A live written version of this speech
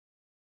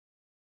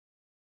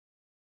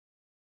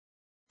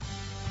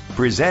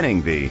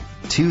Presenting the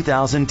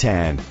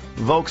 2010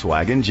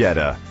 Volkswagen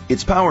Jetta.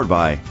 It's powered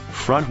by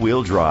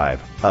front-wheel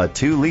drive, a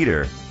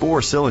 2-liter,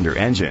 4-cylinder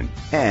engine,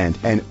 and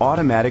an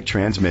automatic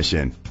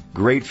transmission.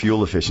 Great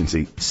fuel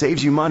efficiency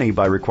saves you money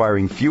by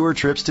requiring fewer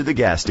trips to the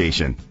gas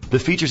station. The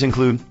features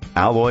include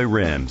alloy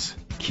rims,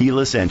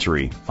 keyless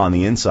entry. On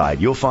the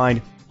inside, you'll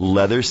find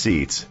leather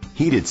seats,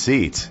 heated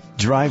seats,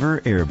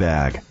 driver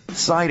airbag,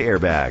 side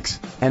airbags,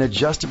 an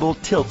adjustable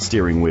tilt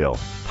steering wheel,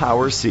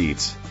 power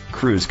seats,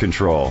 cruise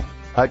control,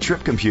 a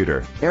trip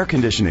computer, air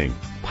conditioning,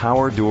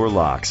 power door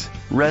locks.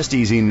 Rest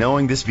easy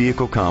knowing this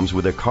vehicle comes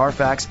with a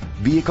Carfax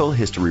Vehicle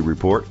History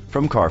Report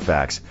from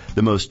Carfax,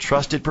 the most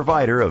trusted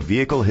provider of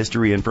vehicle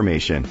history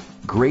information.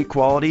 Great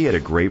quality at a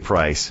great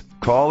price.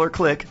 Call or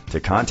click to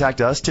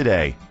contact us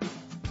today.